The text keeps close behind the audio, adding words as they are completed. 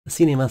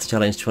Senior Maths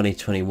Challenge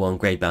 2021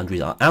 grade boundaries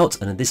are out,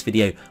 and in this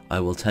video I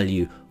will tell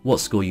you what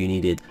score you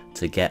needed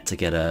to get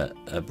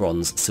a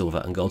bronze,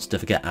 silver and gold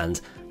certificate, and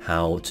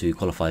how to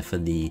qualify for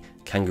the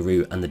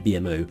Kangaroo and the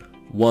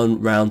BMO1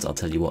 rounds. I'll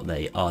tell you what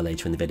they are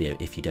later in the video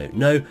if you don't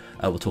know.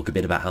 We'll talk a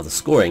bit about how the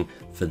scoring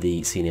for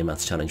the Senior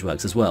Maths Challenge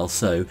works as well,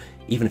 so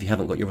even if you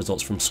haven't got your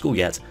results from school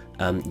yet,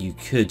 you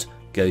could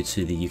go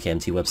to the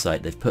UKMT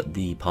website. They've put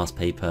the past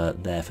paper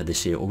there for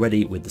this year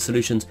already with the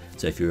solutions,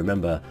 so if you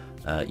remember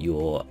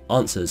your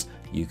answers,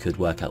 you could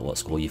work out what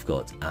score you've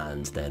got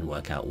and then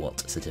work out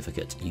what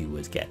certificate you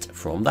would get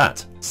from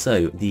that.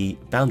 So the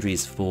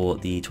boundaries for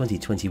the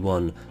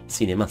 2021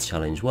 Senior Maths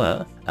Challenge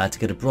were, to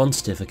get a bronze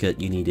certificate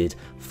you needed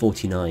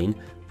 49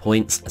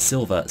 points, a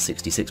silver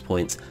 66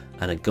 points,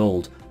 and a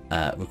gold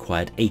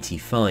required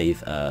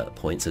 85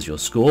 points as your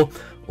score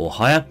or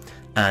higher,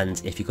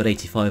 and if you got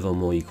 85 or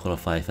more you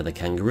qualify for the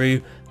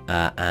Kangaroo,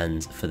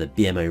 and for the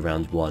BMO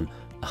round 1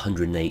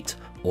 108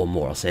 or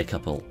more. I'll say a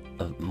couple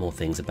more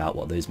things about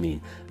what those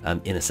mean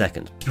in a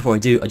second. Before I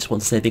do, I just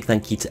want to say a big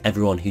thank you to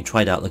everyone who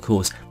tried out the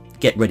course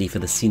Get Ready for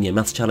the Senior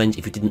Maths Challenge.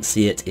 If you didn't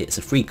see it, it's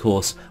a free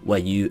course where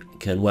you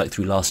can work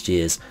through last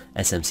year's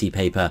SMC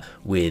paper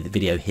with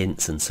video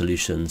hints and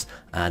solutions,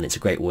 and it's a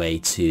great way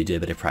to do a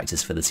bit of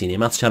practice for the Senior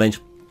Maths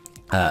Challenge.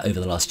 Over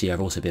the last year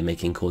I've also been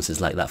making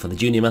courses like that for the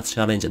Junior Maths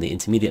Challenge and the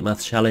Intermediate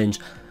Maths Challenge,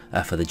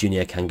 for the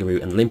Junior,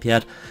 Kangaroo and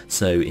OLYMPIAD.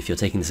 So if you're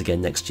taking this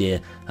again next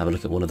year, have a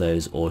look at one of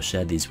those or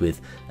share these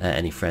with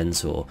any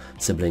friends or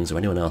siblings or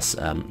anyone else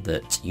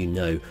that you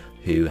know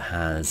who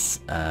has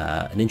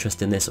an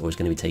interest in this or is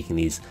going to be taking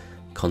these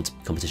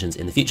competitions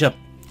in the future.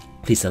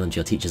 Please send them to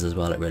your teachers as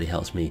well. It really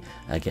helps me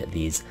get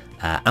these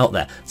out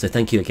there. So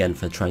thank you again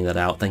for trying that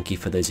out. Thank you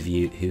for those of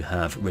you who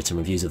have written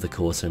reviews of the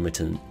course and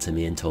written to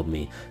me and told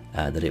me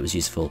that it was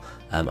useful.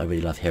 I really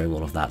love hearing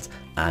all of that,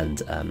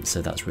 and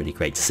so that's really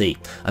great to see.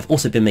 I've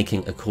also been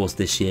making a course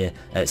this year,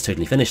 it's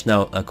totally finished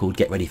now, called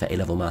Get Ready for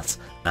A-Level Maths,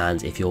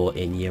 and if you're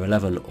in year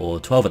 11 or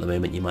 12 at the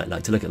moment you might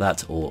like to look at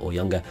that, or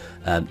younger.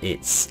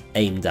 It's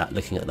aimed at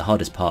looking at the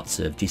hardest parts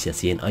of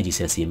GCSE and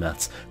IGCSE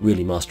maths,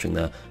 really mastering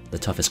the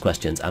toughest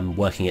questions and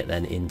working it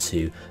then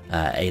into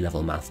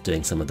A-level maths,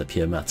 doing some of the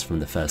pure maths from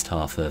the first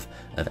half of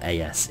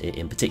AS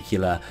in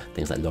particular,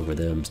 things like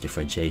logarithms,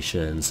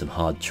 differentiation, some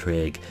hard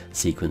trig,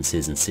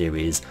 sequences and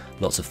series,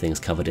 lots of things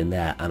covered in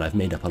there, and I've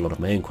made up a lot of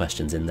my own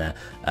questions in there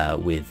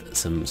with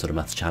some sort of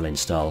maths challenge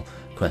style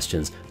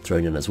questions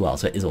thrown in as well,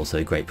 so it is also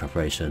a great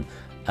preparation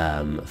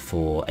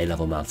for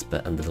A-level maths,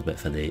 but a little bit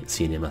for the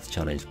Senior Maths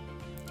Challenge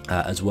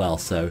as well.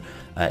 So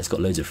it's got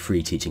loads of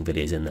free teaching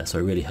videos in there, so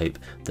I really hope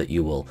that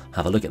you will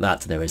have a look at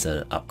that. There is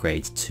an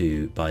upgrade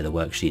to buy the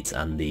worksheets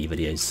and the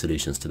video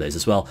solutions to those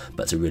as well,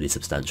 but it's a really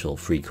substantial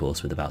free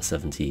course with about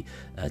 70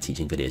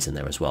 teaching videos in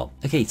there as well.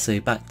 Okay, so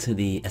back to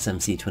the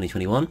SMC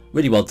 2021.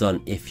 Really well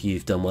done if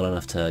you've done well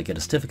enough to get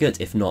a certificate.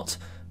 If not,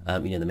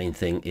 you know, the main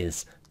thing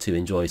is to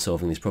enjoy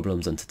solving these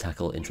problems and to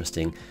tackle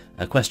interesting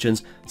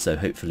questions, so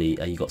hopefully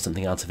you got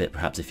something out of it.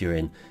 Perhaps if you're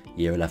in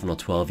year 11 or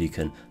 12 you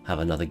can have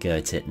another go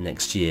at it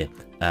next year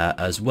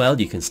as well.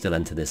 You can still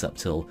enter this up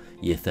till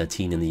year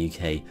 13 in the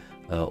UK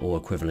or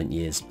equivalent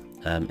years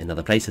in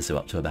other places, so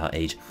up to about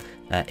age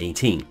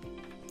 18.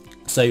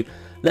 So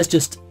let's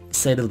just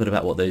say a little bit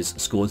about what those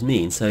scores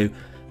mean. So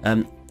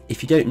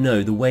if you don't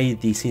know, the way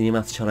the Senior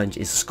Maths Challenge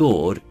is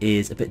scored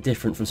is a bit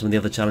different from some of the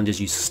other challenges.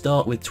 You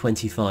start with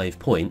 25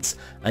 points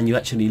and you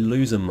actually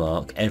lose a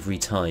mark every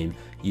time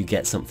you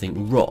get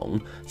something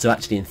wrong. So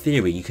actually in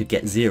theory you could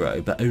get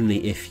 0, but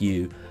only if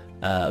you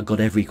got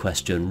every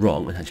question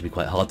wrong. It'd actually be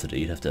quite hard to do.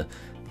 You'd have to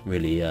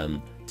really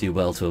do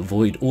well to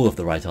avoid all of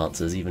the right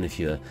answers. Even if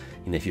you're,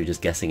 you know, if you're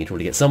just guessing, you'd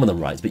probably get some of them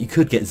right, but you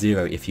could get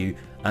 0 if you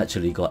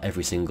actually got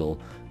every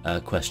single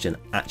question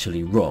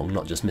actually wrong,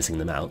 not just missing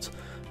them out.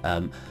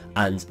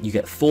 And you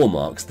get 4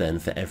 marks then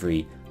for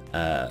every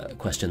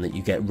question that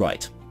you get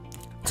right.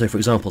 So for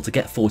example, to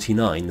get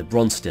 49, the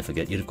bronze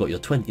certificate, you'd have got your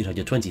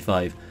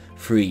 25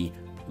 free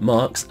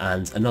marks,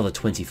 and another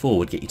 24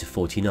 would get you to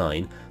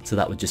 49, so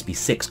that would just be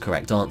 6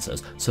 correct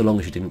answers, so long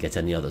as you didn't get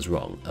any others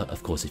wrong.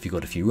 Of course, if you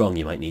got a few wrong,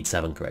 you might need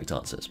 7 correct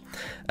answers.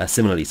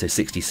 Similarly, so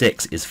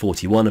 66 is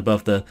 41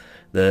 above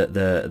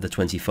the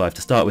 25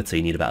 to start with, so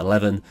you need about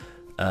 11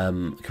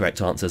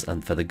 correct answers,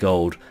 and for the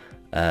gold,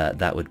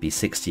 that would be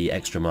 60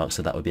 extra marks,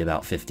 so that would be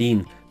about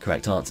 15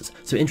 correct answers.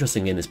 So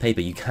interestingly, in this paper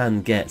you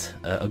can get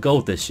a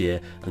gold this year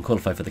and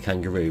qualify for the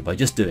Kangaroo by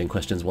just doing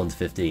questions 1 to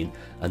 15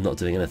 and not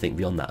doing anything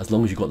beyond that, as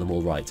long as you got them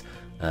all right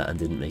and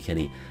didn't make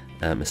any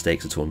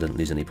mistakes at all and didn't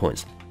lose any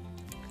points.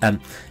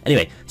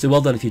 Anyway, so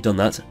well done if you've done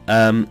that.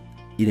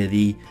 You know,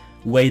 the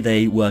way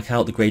they work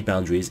out the grade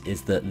boundaries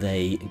is that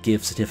they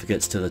give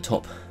certificates to the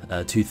top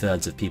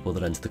 2/3 of people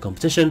that enter the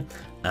competition,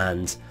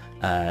 and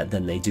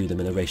then they do them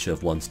in a ratio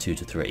of 1 to 2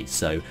 to 3.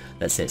 So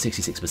let's say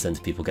 66%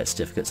 of people get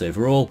certificates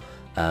overall,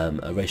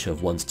 a ratio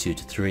of 1 to 2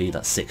 to 3,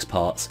 that's 6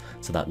 parts,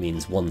 so that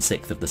means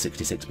 1/6 of the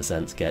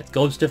 66% get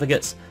gold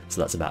certificates,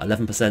 so that's about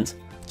 11%,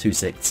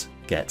 2/6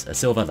 get a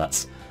silver,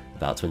 that's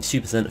about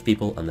 22% of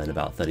people, and then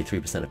about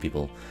 33% of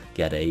people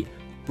get a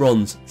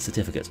bronze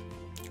certificate.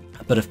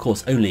 But of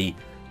course only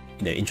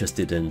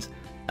interested and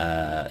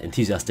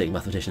enthusiastic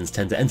mathematicians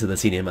tend to enter the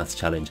senior maths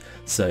challenge,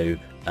 so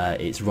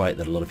it's right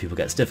that a lot of people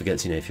get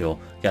certificates. If you're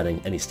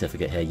getting any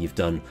certificate here, you've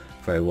done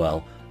very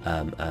well,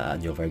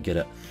 and you're very good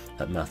at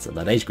maths at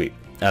that age group.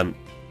 And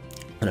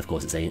of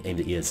course it's aimed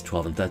at years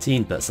 12 and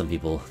 13, but some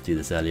people do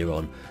this earlier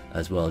on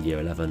as well, year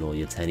 11 or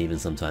year 10 even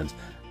sometimes,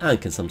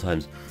 and can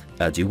sometimes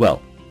do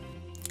well.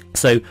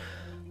 So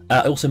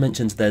I also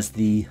mentioned there's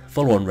the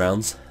follow-on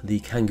rounds,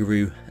 the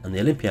Kangaroo and the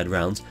Olympiad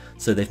rounds.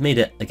 So they've made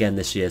it again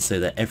this year so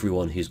that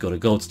everyone who's got a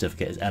gold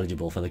certificate is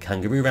eligible for the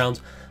Kangaroo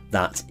round.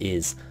 That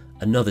is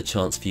another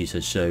chance for you to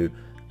show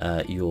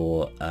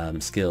your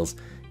skills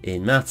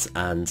in maths,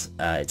 and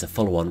it's a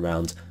follow-on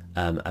round.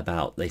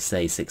 About, they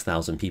say,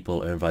 6,000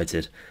 people are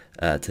invited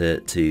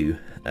to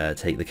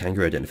take the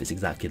Kangaroo. I don't know if it's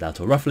exactly that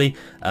or roughly,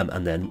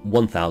 and then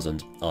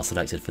 1,000 are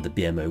selected for the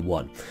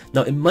BMO1.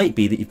 Now it might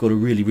be that you've got a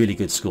really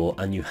good score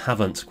and you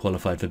haven't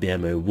qualified for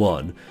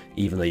BMO1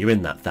 even though you're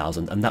in that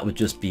 1,000, and that would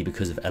just be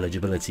because of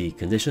eligibility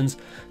conditions.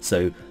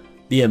 So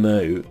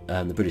BMO,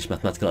 the British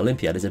Mathematical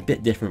Olympiad, is a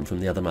bit different from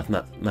the other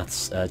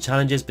maths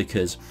challenges,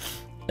 because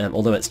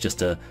although it's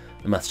just a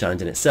maths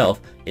challenge in itself,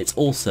 it's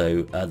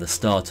also the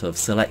start of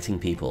selecting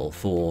people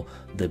for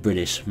the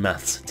British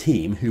maths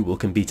team who will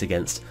compete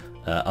against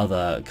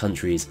other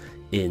countries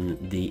in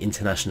the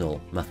International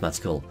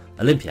Mathematical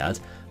Olympiad,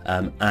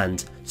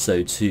 and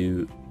so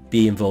to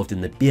be involved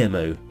in the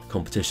BMO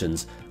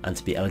competitions and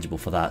to be eligible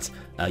for that,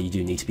 you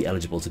do need to be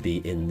eligible to be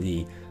in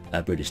the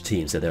British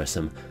team. So there are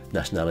some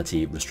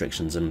nationality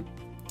restrictions and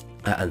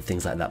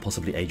things like that,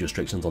 possibly age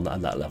restrictions on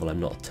that level. I'm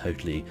not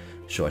totally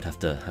sure. I'd have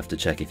to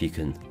check if you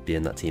can be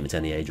in that team at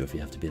any age or if you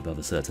have to be above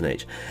a certain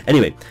age.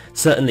 Anyway,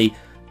 certainly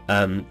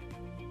if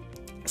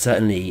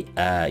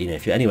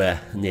you're anywhere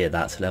near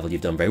that level,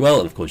 you've done very well.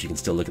 And of course you can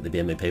still look at the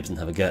BMO papers and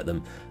have a go at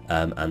them,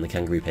 and the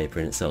Kangaroo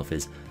paper in itself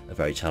is a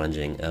very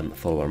challenging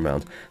follow-on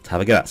round to have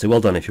a go at. So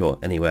well done if you're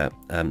anywhere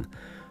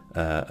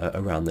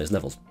around those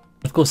levels.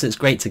 Of course it's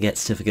great to get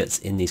certificates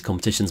in these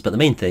competitions, but the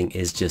main thing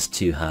is just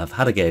to have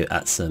had a go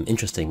at some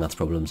interesting maths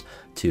problems,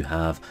 to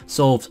have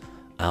solved,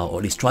 or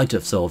at least tried to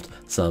have solved,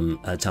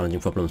 some challenging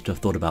problems, to have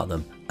thought about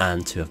them,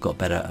 and to have got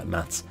better at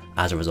maths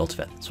as a result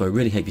of it. So I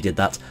really hope you did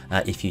that.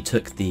 If you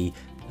took the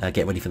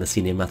Get Ready for the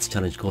Senior Maths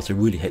Challenge course, I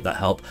really hope that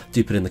helped.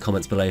 Do put in the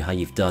comments below how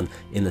you've done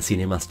in the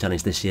Senior Maths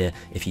Challenge this year,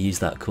 if you used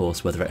that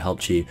course, whether it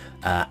helped you,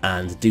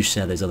 and do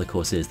share those other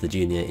courses, the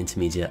Junior,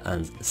 Intermediate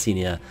and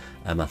Senior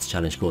Maths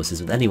Challenge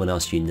courses, with anyone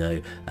else you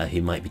know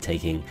who might be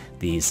taking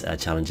these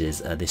challenges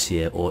this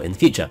year or in the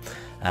future.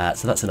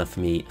 So that's enough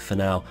for me for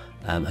now.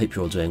 Hope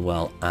you're all doing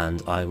well,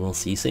 and I will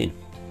see you soon.